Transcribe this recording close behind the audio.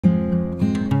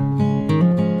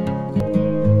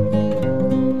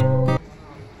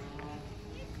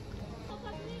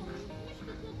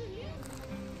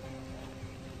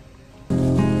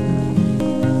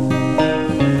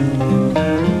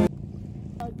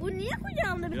Bu niye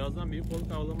kucağımda? Birazdan büyük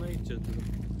balık avlamaya gideceğiz dedim.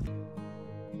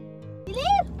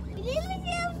 Bileğim mi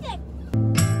şey yapacak?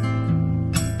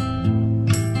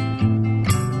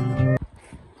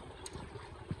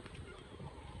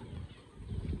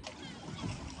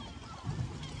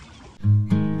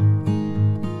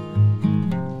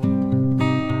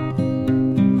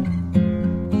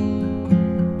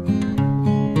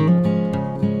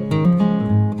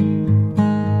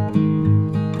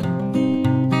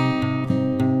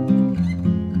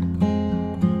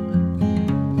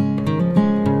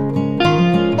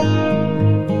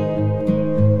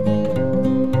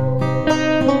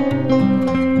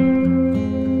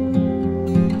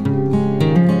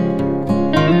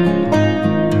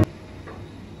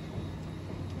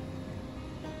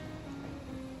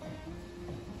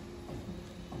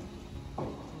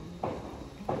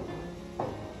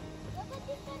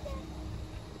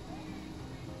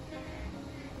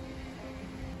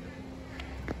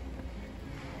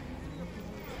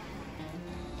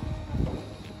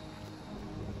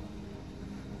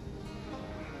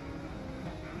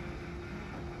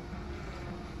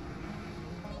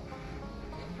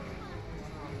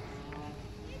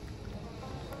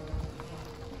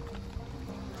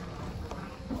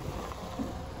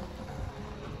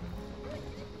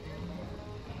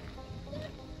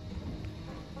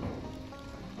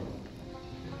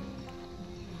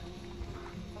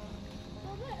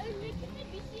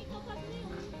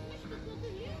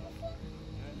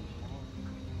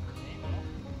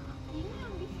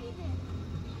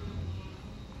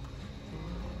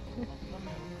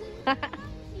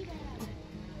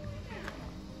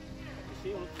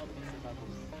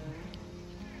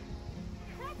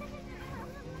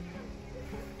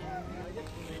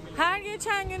 Her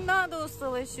geçen gün daha da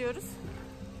ustalaşıyoruz.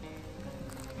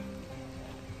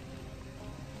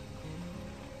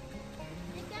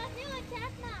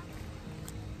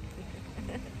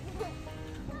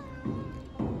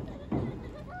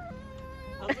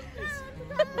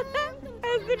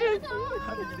 Hazırız.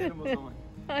 Hadi gidelim o zaman.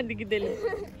 Hadi gidelim.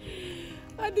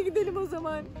 Hadi gidelim o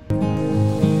zaman.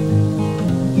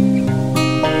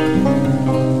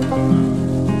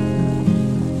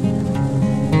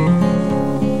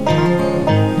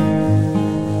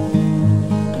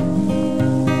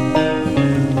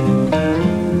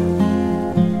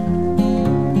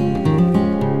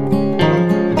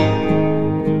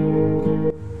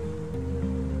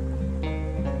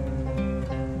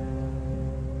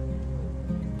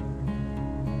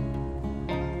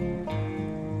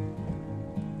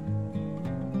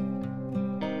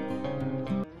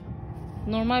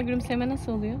 Normal gülümseme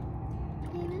nasıl oluyor?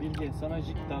 Bilge, sana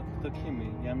jig takayım mı?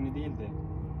 Yemli değil de.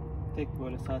 Tek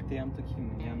böyle sahte yem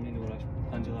takayım mı? Yemliyle uğraşma,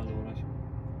 kancalarla uğraşma.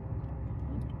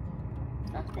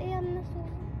 Sahte yem nasıl?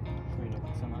 Şöyle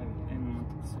bak, sana en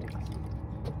mantıklısı olsun.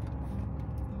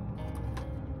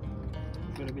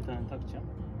 Şöyle bir tane takacağım.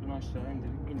 Bunu aşağı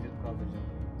indirip kaldıracağım.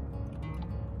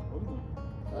 Olur mu?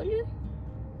 Olur.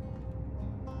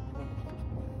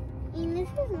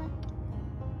 İğnesiz mi?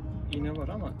 İğne var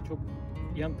ama çok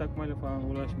yem takmayla falan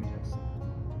uğraşmayacaksın.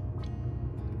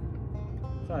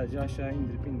 Sadece aşağı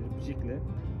indirip jigle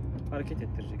hareket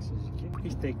ettireceksin jigi.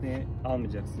 Hiç tekneye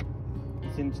almayacaksın.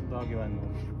 Senin için daha güvenli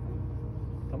olur.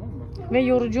 Tamam mı? Ve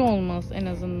yorucu olmaz en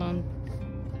azından.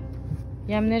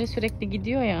 Yemleri sürekli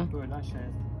gidiyor ya. Böyle aşağıya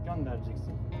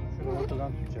göndereceksin. Şunu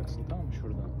ortadan tutacaksın, tamam mı?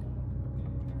 Şuradan.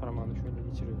 Parmağını şöyle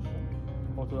geçiriyorsun.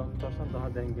 Ortadan tutarsan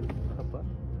daha dengeli kapar.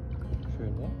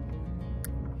 Şöyle.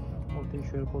 Ortayı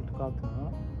şöyle koltuk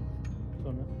altına.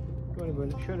 Sonra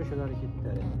böyle şöyle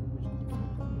hareketler yani.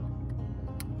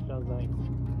 Biraz daha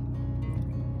indir.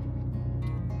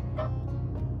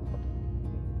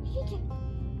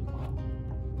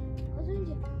 Az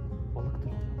önce Balıktır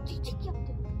o. çiçek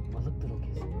yaptı. Balıktır o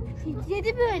kesin.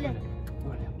 Titredi böyle.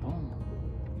 Böyle yap, tamam mı?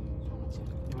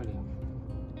 Sonra böyle yap.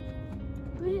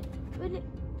 Böyle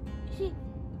şey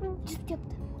çıt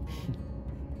yaptı.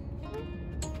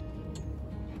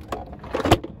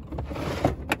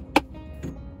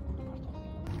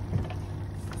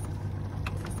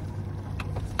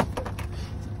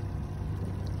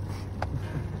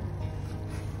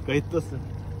 Kayıttasın.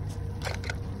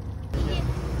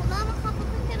 Kulağımı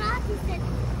kapatınca rahat hissettim.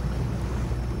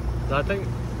 Zaten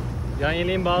yan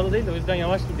yeleğin bağlı değil de o yüzden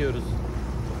yavaş gidiyoruz.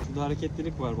 Şurada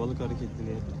hareketlilik var, balık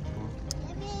hareketliliği.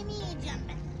 Yemeğimi yiyeceğim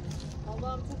ben.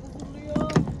 Allah'ım çok huzurluyum.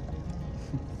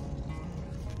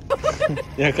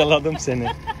 Yakaladım seni.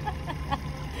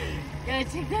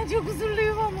 Gerçekten çok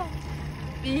huzurluyum ama.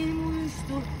 Beynim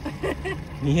uyuştu.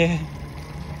 Niye?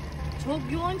 Çok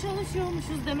yoğun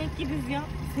çalışıyormuşuz demek ki biz ya.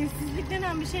 Sessizlik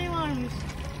denen bir şey varmış.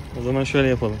 O zaman şöyle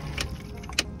yapalım.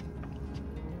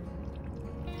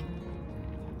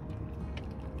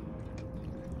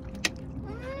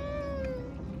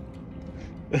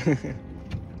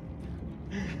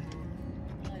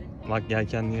 Bak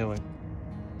yelkenliğe bak.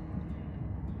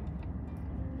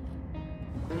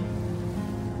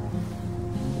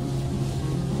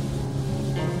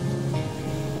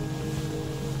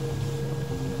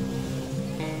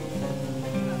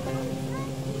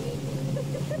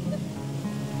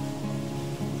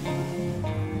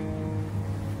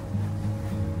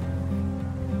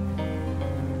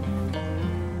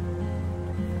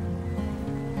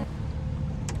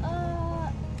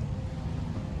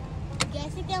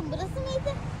 Gerçekten burası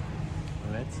mıydı?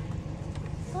 Evet.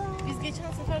 Biz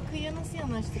geçen sefer kıyıya nasıl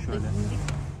yanaştık? Şöyle.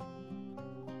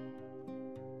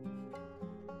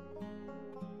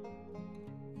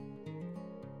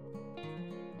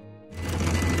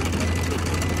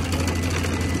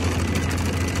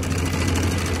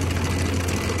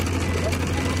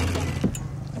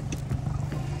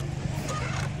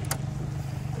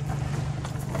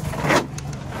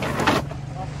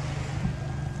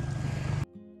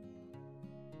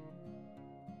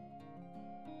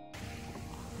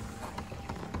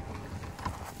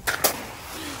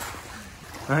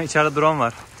 Ha, içeride drone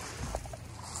var.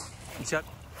 İçer.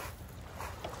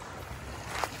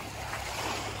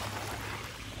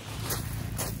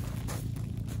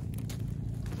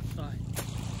 Ay.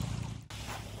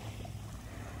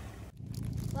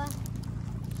 Bak.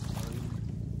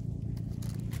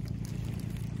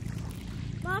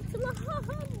 Martılar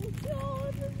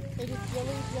uçuyor. Elif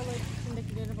yalayıp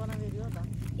içindekileri bana veriyor da.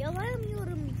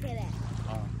 Yalayamıyorum bir kere.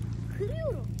 Aa,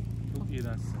 Kırıyorum. çok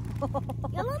iğrençsin.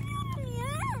 Yalamıyorum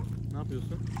ya. Ne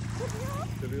yapıyorsun? Kırıyorum.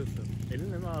 Kırıyorsun.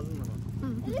 Elinle mi ağzınla mı?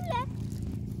 Elimle.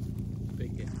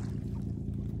 Peki.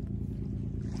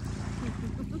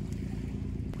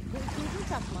 Bu ikinci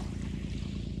uçak mı?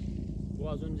 Bu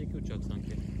az önceki uçak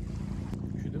sanki.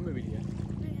 Üşüdün mü Bilge?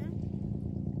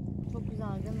 Çok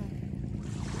güzel değil mi?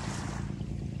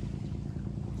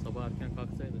 Sabah erken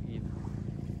kalksaydık iyiydi.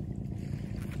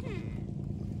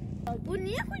 Bu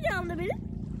niye kucağımda benim?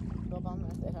 Babam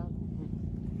mesela.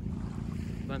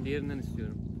 Ben diğerinden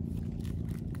istiyorum.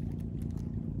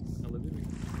 Alabilir miyim?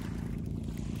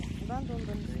 Ben de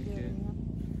ondan istiyorum ya.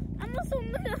 Ama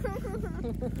sonunda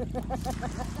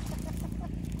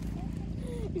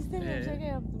İstemiyorum, şaka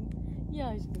yaptım. Ya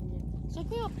aşkım ya.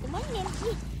 Şaka yaptım annem.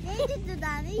 neydi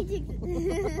dudağını yiyecektin?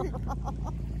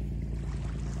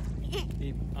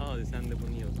 İyi. Al hadi sen de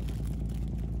bunu ye o zaman.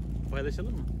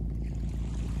 Paylaşalım mı?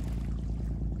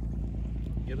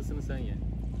 Yarısını sen ye.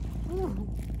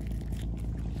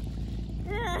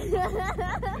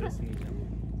 Yarısını yiyeceğim.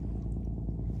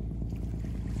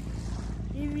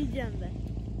 Yemeyeceğim ben.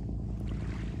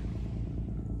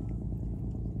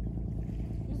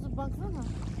 Yusuf baksana.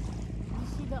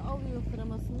 Dişiyle alıyor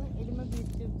kremasını, elime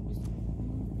biriktirdi bir sürü.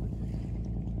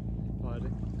 Fare.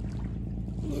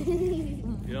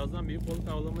 Birazdan büyük balık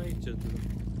avlamaya gideceğiz kızım.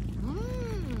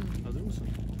 Hazır mısın?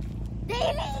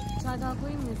 Çay daha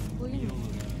koyayım mı Yusuf? Koyayım İyi mı?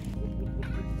 olur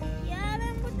ya. Ya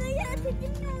ben burada yer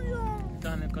çekilmiyorum. Bir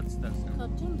tane kat istersen.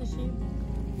 Katacağım da şey.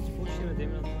 Hiç boş yere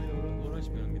demir atmayla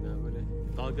uğraşmıyorum bir daha böyle.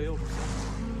 Dalga yoksa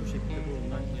bu şekilde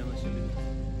burundan yanaşabilir.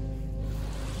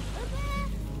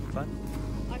 Ben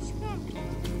Aşkım.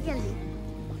 Gelin.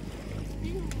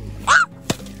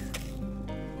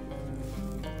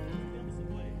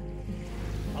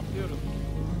 atlıyorum.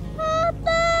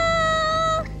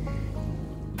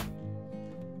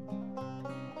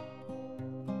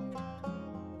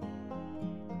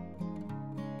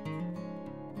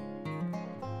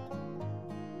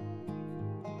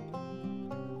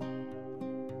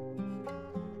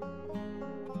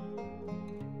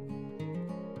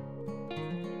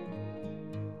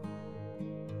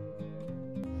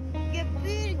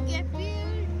 Göpür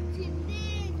göpür şimdi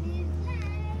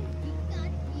denizler.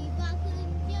 Dikkatli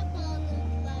bakınca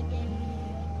balıkla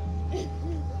gelir.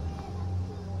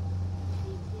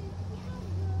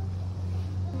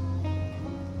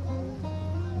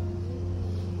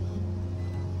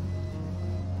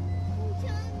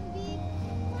 Uçan bir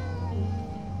var.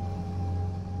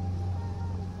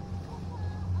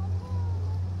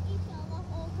 İnşallah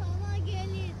oltama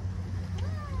gelir.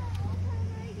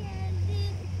 Oltama geldi.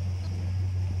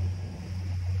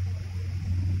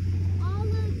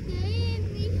 Balık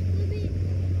değilmiş bu bir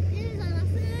deniz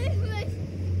anasıymış.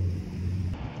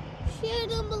 Şu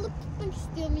yerden balık tutmak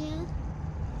istiyorum ya.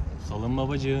 Salın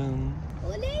babacığım.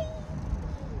 Oley!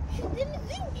 Şu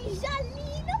denizin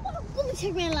güzelliğine bak, bunu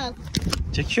çekmeye lazım.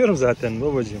 Çekiyorum zaten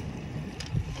babacığım.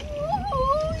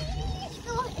 Oy! İşte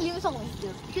bak, elimi salmak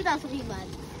istiyorum. Şuradan sokayım bari.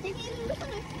 Tek elimi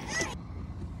salmak.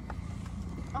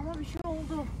 Ama bir şey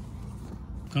oldu.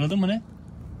 Kanadı mı ne?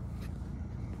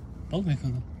 Balık mı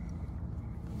yakaladı?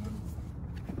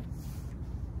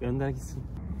 Gönder gitsin.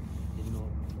 Elini ol.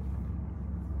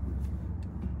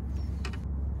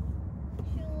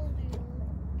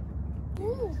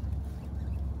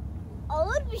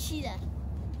 Ağır bir şeyler.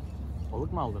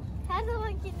 Balık mı aldın? Her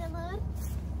zamankinden ağır.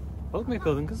 Balık mı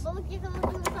yakaladın kız? Balık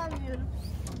yakalamasını sanmıyorum.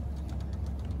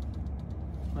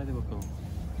 Hadi bakalım.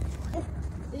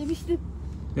 Demiştim.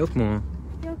 Yok mu?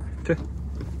 Yok. Tüh.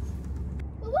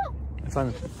 Baba.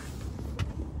 Efendim?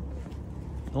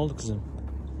 Ne oldu kızım?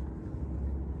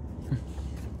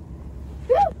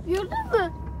 Gördün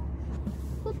mü?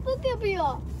 Pıt pıt yapıyor.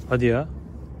 Hadi ya.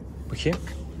 Bakayım.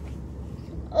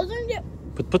 Az önce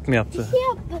Pıt pıt mı yaptı? şey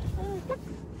yaptı. Evet.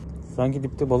 Sanki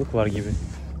dipte balık var gibi.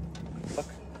 Bak.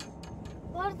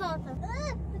 Var zaten.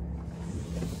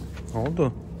 Ne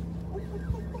oldu?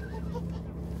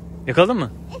 Yakaladın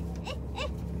mı?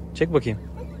 Çek bakayım.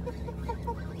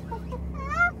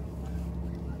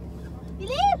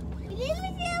 Bileğim bir şey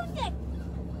yapacak.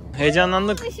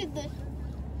 Heyecanlandık. Taşıdır.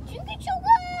 Çünkü çok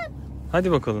ağır.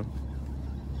 Hadi bakalım.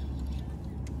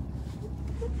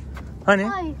 Hani?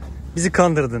 Hayır. Bizi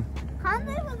kandırdın.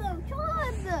 Kandırmadım. Çok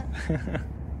ağırdı.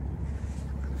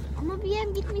 Ama bir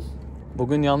yem gitmiş.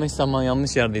 Bugün yanlış zaman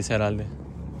yanlış yerdeyiz herhalde.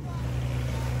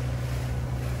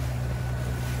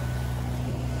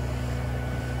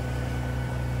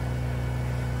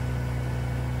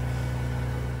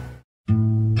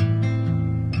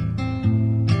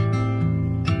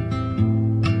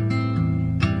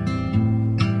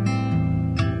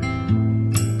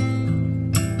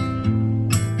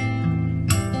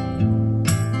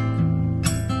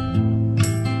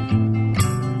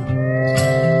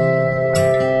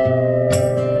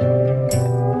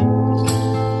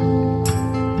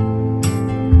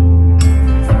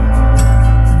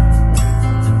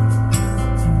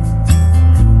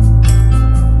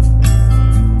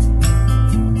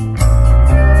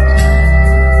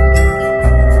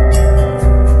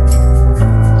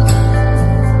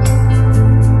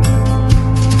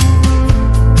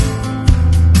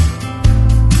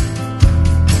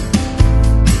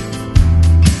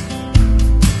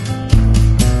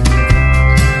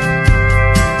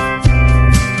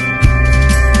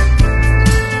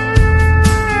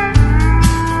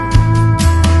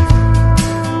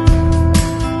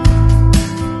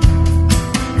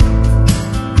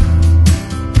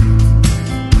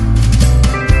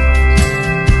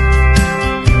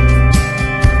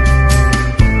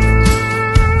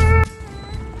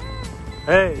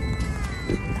 Hey.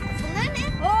 Bunlar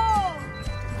ne? Oo.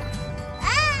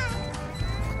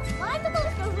 Var mı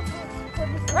balık?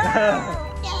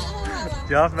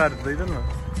 Cevap verdi, duydun mu?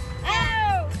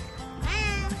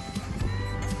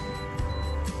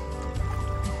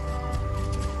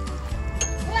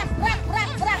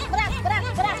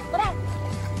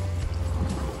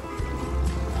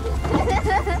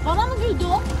 Bana mı güldü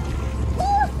o?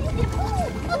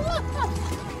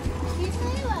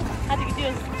 Hadi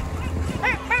gidiyoruz.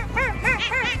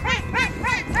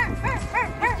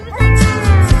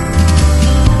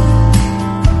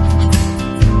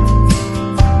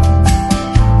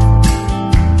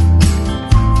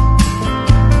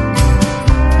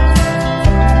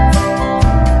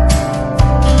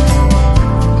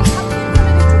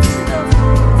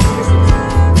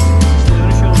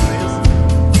 Dönüş yolundayız.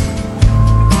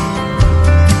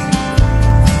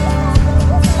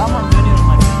 Tamam, dönüyorum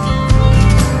hadi.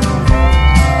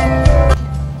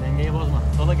 Dengeyi bozma.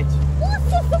 Sola geç.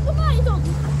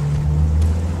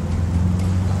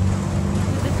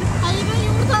 Hadi ben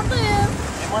yumurtamdayım.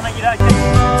 Limana girerken